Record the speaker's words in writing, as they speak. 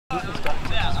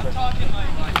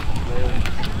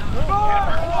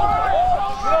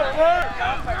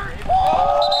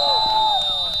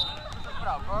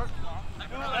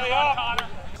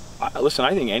Listen,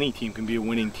 I think any team can be a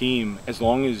winning team as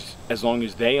long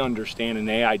as they understand and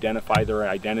they identify their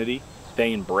identity,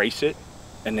 they embrace it,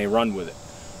 and they run with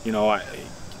it. You know, I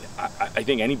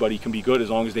think anybody can be good as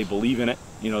long as they believe in it.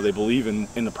 You know, they believe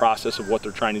in the process of what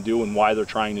they're trying to do and why they're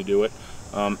trying to do it.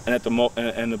 And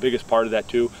the biggest part of that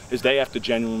too is they have to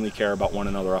genuinely care about one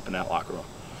another up in that locker room.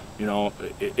 You know,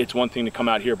 it's one thing to come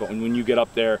out here, but when you get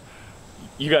up there,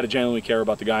 you got to genuinely care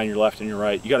about the guy on your left and your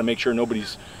right. You got to make sure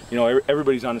nobody's, you know,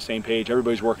 everybody's on the same page.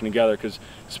 Everybody's working together, because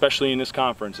especially in this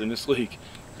conference, in this league,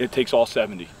 it takes all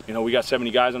 70. You know, we got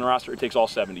 70 guys on the roster. It takes all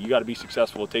 70. You got to be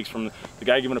successful. It takes from the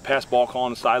guy giving a pass ball call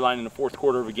on the sideline in the fourth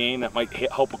quarter of a game that might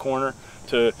help a corner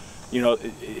to, you know,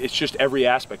 it's just every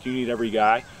aspect. You need every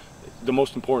guy. The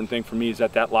most important thing for me is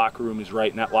that that locker room is right,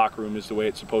 and that locker room is the way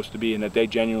it's supposed to be, and that they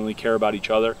genuinely care about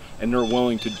each other, and they're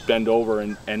willing to bend over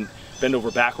and bend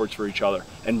over backwards for each other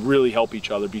and really help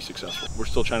each other be successful. We're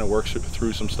still trying to work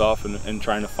through some stuff and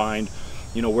trying to find,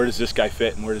 you know, where does this guy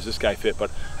fit and where does this guy fit.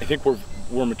 But I think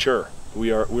we're mature.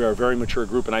 We are a very mature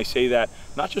group, and I say that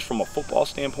not just from a football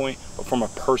standpoint, but from a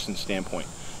person standpoint.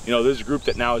 You know, there's a group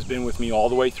that now has been with me all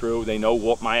the way through. They know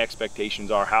what my expectations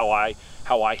are, how I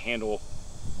handle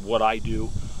what I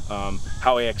do,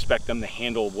 how I expect them to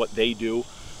handle what they do.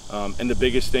 And the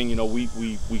biggest thing, you know,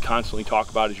 we constantly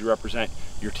talk about is you represent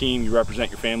your team, you represent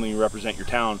your family, you represent your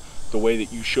town the way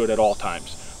that you should at all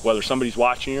times. Whether somebody's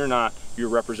watching you or not, you're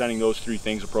representing those three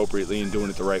things appropriately and doing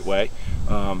it the right way.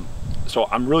 So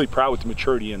I'm really proud with the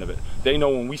maturity end of it. They know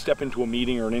when we step into a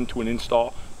meeting or into an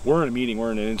install, we're in a meeting,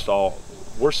 we're in an install,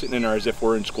 we're sitting in there as if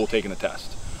we're in school taking a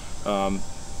test.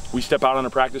 We step out on the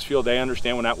practice field, they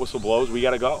understand when that whistle blows, we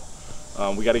got to go.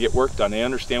 We got to get work done. They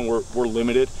understand we're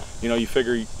limited. You know, you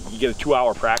figure you get a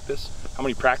 2-hour practice. How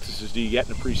many practices do you get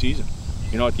in the preseason?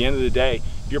 You know, at the end of the day,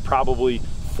 you're probably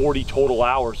 40 total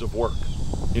hours of work.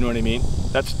 You know what I mean?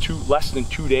 That's less than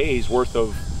 2 days worth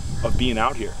of being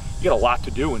out here. You got a lot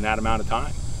to do in that amount of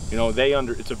time. You know,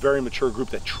 it's a very mature group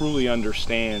that truly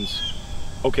understands,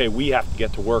 okay, we have to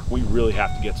get to work. We really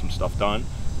have to get some stuff done.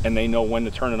 And they know when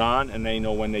to turn it on, and they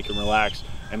know when they can relax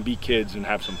and be kids and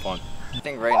have some fun. I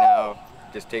think right now,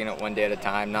 just taking it one day at a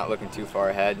time, not looking too far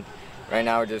ahead. Right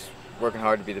now, we're just working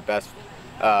hard to be the best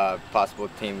possible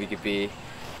team we could be,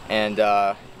 and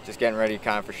just getting ready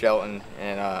kind of for Shelton.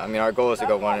 And I mean, our goal is to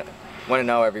go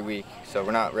 1-0 every week, so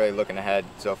we're not really looking ahead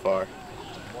so far.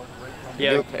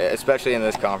 Yeah. Especially in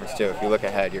this conference too. If you look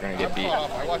ahead, you're going to get beat.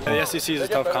 The SEC is a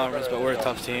tough conference, but we're a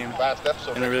tough team,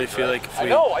 and I really feel like if we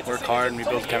work hard and we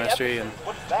build chemistry and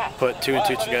put 2 and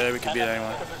 2 together, we can beat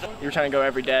anyone. We're trying to go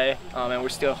every day, and we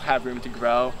still have room to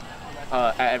grow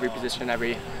at every position.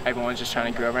 Everyone's just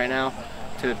trying to grow right now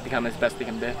to become as best they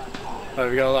can be. But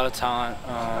we got a lot of talent.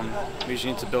 We just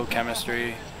need to build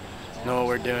chemistry, know what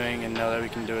we're doing, and know that we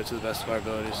can do it to the best of our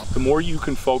abilities. The more you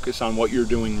can focus on what you're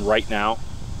doing right now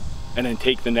and then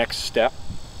take the next step,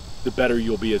 the better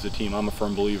you'll be as a team. I'm a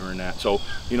firm believer in that. So,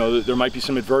 you know, there might be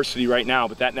some adversity right now,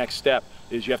 but that next step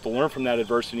is you have to learn from that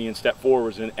adversity and step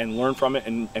forwards and learn from it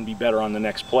and be better on the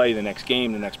next play, the next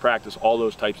game, the next practice, all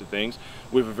those types of things.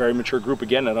 We have a very mature group,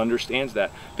 again, that understands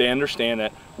that. They understand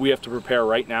that we have to prepare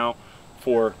right now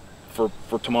for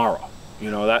tomorrow.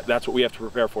 You know, that's what we have to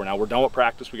prepare for. Now we're done with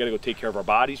practice, we got to go take care of our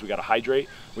bodies, we got to hydrate,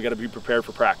 we got to be prepared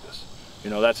for practice. You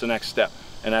know, that's the next step.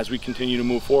 And as we continue to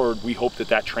move forward, we hope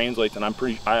that translates, and I'm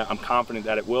confident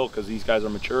that it will, because these guys are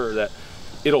mature, that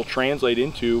it'll translate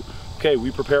into, okay,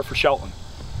 we prepare for Shelton.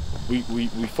 We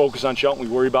focus on Shelton, we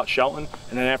worry about Shelton,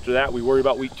 and then after that we worry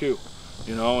about week 2.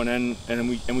 You know, and then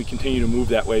we continue to move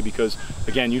that way, because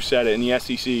again, you said it, in the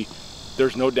SEC,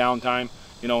 there's no downtime.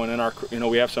 You know, and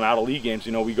we have some out of league games.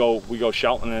 You know, we go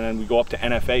Shelton, and then we go up to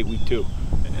NFA week 2.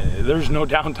 There's no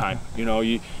downtime. You know,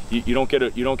 you don't get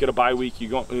a bye week. You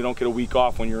don't get a week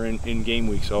off when you're in game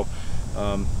week. So,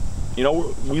 you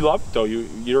know, we love it though.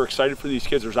 You're excited for these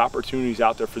kids. There's opportunities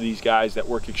out there for these guys that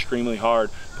work extremely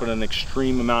hard, put an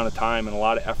extreme amount of time and a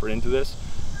lot of effort into this.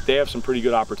 They have some pretty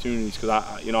good opportunities, because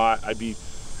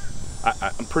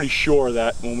I'm pretty sure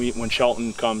that when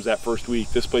Shelton comes that first week,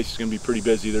 this place is going to be pretty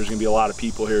busy. There's going to be a lot of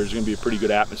people here. There's going to be a pretty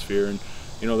good atmosphere, and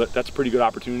you know, that's a pretty good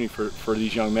opportunity for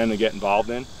these young men to get involved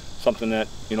in, something that,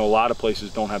 you know, a lot of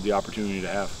places don't have the opportunity to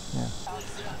have. Yeah.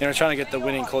 You know, trying to get the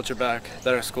winning culture back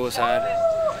that our school has had,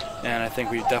 and I think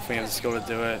we definitely have the skill to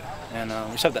do it. And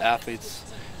we just have the athletes.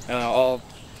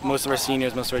 Most of our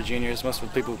seniors, most of our juniors, most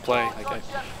of the people who play, like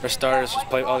our starters, just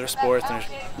play other sports, and they're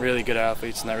really good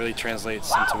athletes, and that really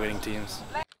translates into winning teams.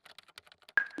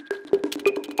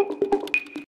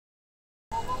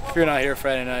 If you're not here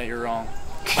Friday night, you're wrong.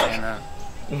 And,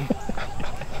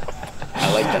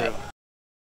 I like that.